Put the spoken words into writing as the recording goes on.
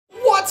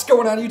What's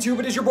going on YouTube?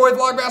 It is your boy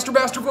Vlogmaster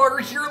Master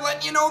Vlogger here,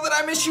 letting you know that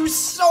I miss you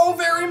so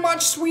very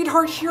much,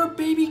 sweetheart. Here,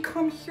 baby,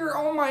 come here.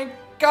 Oh my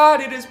God,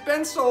 it has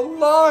been so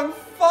long.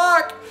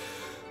 Fuck.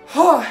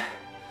 I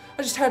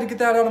just had to get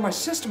that out of my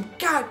system.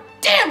 God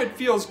damn, it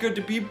feels good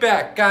to be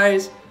back,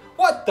 guys.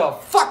 What the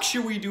fuck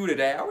should we do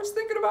today? I was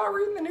thinking about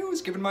reading the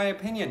news, giving my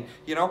opinion.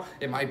 You know,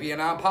 it might be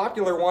an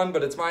unpopular one,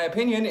 but it's my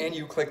opinion, and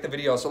you click the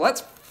video. So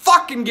let's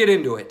fucking get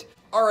into it.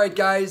 Alright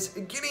guys,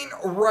 getting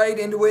right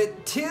into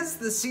it, 'tis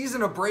the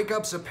season of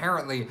breakups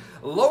apparently.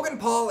 Logan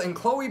Paul and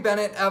Chloe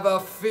Bennett have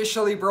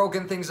officially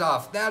broken things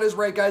off. That is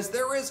right guys,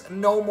 there is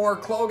no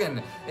more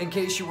Logan, in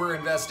case you were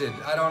invested.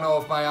 I don't know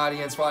if my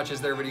audience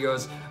watches their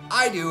videos.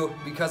 I do,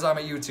 because I'm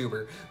a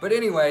YouTuber. But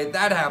anyway,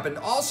 that happened.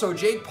 Also,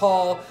 Jake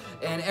Paul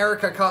and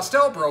Erika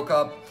Costell broke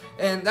up,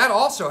 and that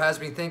also has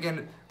me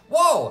thinking,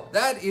 whoa,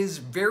 that is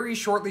very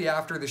shortly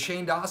after the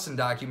Shane Dawson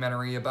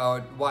documentary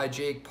about why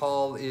Jake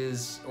Paul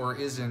is or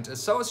isn't a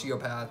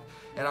sociopath.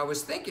 And I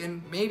was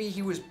thinking maybe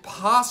he was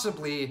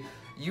possibly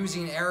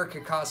using Erika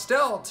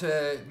Costell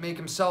to make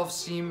himself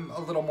seem a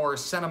little more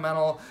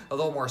sentimental, a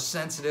little more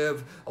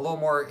sensitive, a little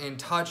more in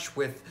touch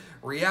with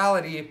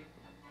reality.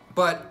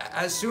 But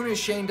as soon as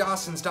Shane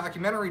Dawson's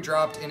documentary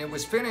dropped and it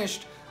was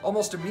finished,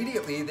 almost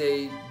immediately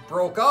they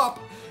broke up,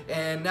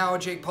 and now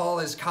Jake Paul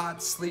is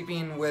caught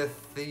sleeping with,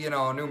 you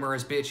know,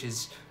 numerous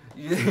bitches.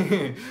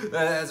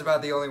 That's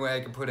about the only way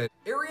I can put it.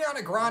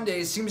 Ariana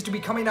Grande seems to be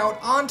coming out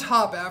on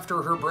top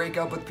after her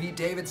breakup with Pete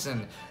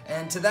Davidson,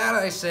 and to that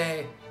I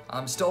say,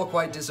 I'm still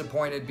quite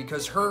disappointed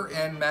because her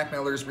and Mac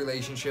Miller's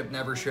relationship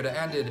never should have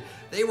ended.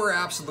 They were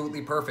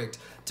absolutely perfect.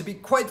 To be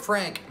quite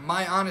frank,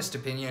 my honest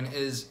opinion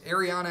is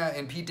Ariana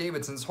and Pete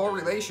Davidson's whole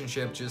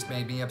relationship just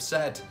made me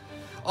upset.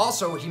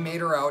 Also, he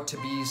made her out to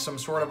be some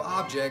sort of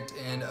object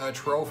and a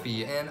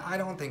trophy, and I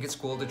don't think it's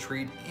cool to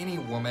treat any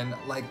woman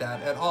like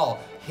that at all.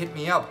 Hit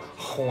me up,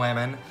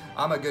 women.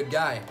 I'm a good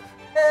guy.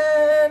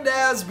 And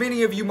as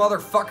many of you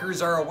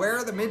motherfuckers are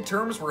aware, the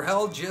midterms were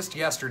held just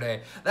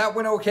yesterday. That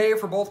went okay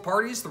for both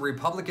parties. The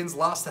Republicans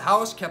lost the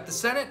House, kept the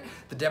Senate,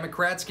 the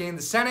Democrats gained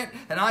the Senate,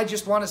 and I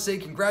just want to say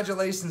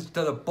congratulations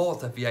to the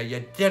both of you.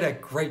 You did a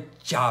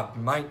great job,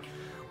 mate.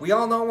 We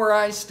all know where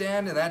I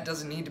stand, and that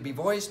doesn't need to be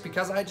voiced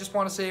because I just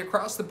want to say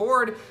across the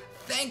board,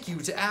 thank you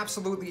to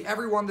absolutely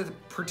everyone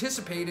that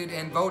participated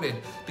and voted.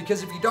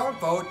 Because if you don't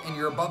vote and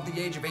you're above the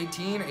age of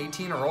 18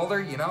 or older,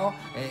 you know,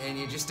 and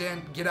you just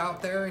didn't get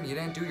out there and you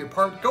didn't do your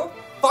part, go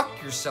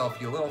fuck yourself,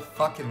 you little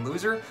fucking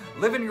loser.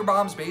 Live in your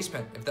mom's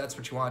basement if that's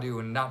what you want to do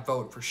and not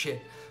vote for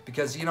shit.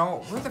 Because, you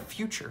know, we're the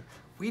future.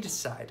 We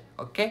decide,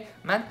 okay?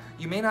 Man,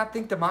 you may not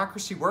think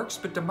democracy works,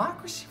 but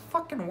democracy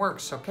fucking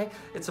works, okay?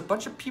 It's a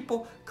bunch of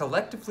people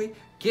collectively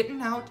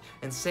getting out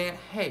and saying,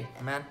 hey,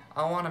 man,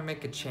 I want to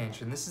make a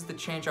change, and this is the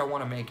change I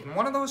want to make. And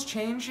one of those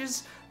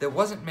changes that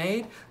wasn't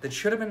made, that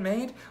should have been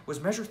made, was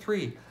Measure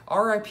 3,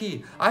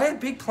 RIP. I had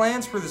big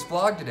plans for this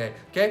vlog today,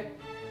 okay?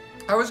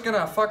 I was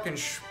gonna fucking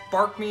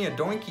spark me a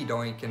doinky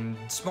doink and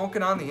smoke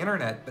it on the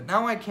internet, but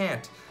now I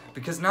can't.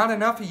 Because not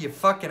enough of you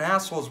fucking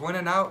assholes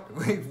went out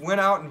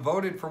and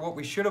voted for what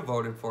we should have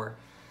voted for.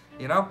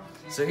 You know?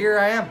 So here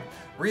I am,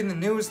 reading the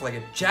news like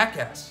a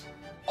jackass.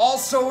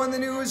 Also in the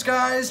news,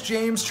 guys,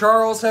 James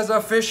Charles has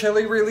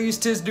officially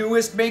released his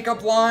newest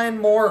makeup line,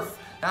 Morph.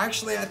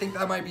 Actually, I think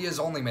that might be his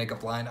only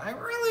makeup line. I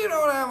really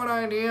don't have an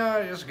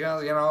idea, just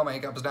because, you know,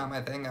 makeup is not my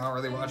thing. I don't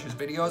really watch his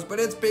videos, but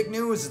it's big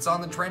news. It's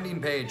on the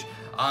trending page.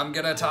 I'm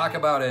gonna talk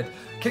about it.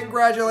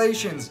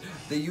 Congratulations.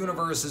 The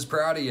universe is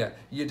proud of you.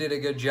 You did a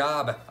good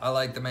job. I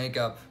like the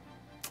makeup.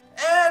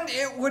 And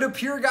it would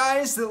appear,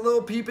 guys, that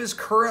Lil Peep is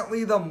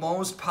currently the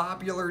most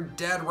popular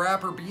dead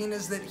rapper, being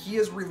as that he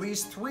has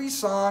released 3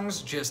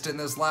 songs just in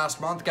this last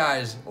month,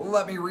 guys.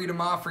 Let me read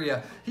them off for you.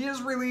 He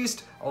has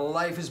released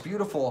Life is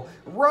Beautiful,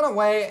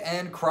 Runaway,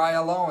 and Cry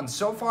Alone.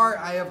 So far,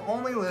 I have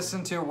only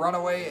listened to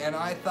Runaway, and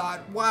I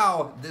thought,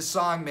 wow, this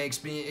song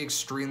makes me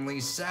extremely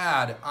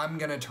sad. I'm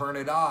gonna turn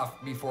it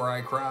off before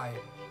I cry.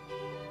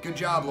 Good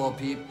job, Lil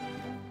Peep.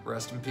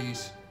 Rest in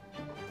peace.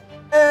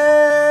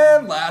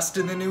 And last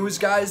in the news,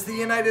 guys, the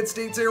United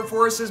States Air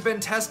Force has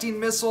been testing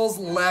missiles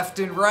left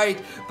and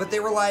right, but they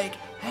were like,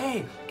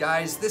 hey,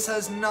 guys, this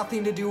has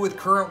nothing to do with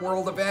current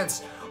world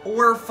events.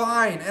 We're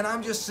fine. And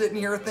I'm just sitting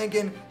here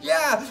thinking,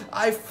 yeah,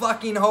 I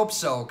fucking hope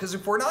so. Because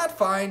if we're not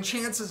fine,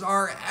 chances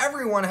are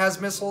everyone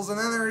has missiles and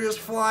then they're just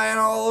flying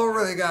all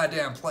over the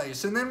goddamn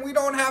place. And then we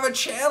don't have a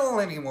channel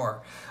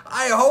anymore.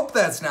 I hope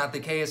that's not the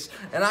case,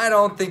 and I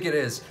don't think it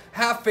is.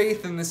 Have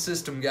faith in the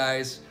system,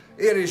 guys.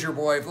 It is your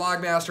boy,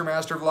 Vlogmaster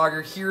Master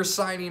Vlogger, here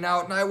signing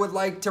out, and I would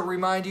like to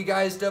remind you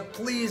guys to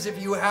please,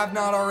 if you have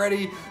not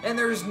already, and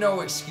there's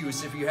no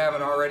excuse if you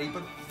haven't already,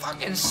 but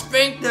fucking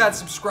spank that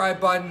subscribe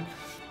button,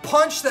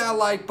 punch that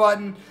like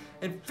button,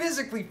 and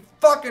physically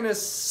fucking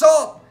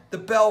assault the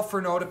bell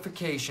for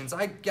notifications.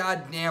 I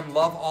goddamn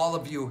love all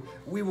of you.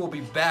 We will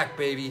be back,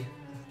 baby.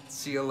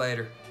 See you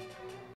later.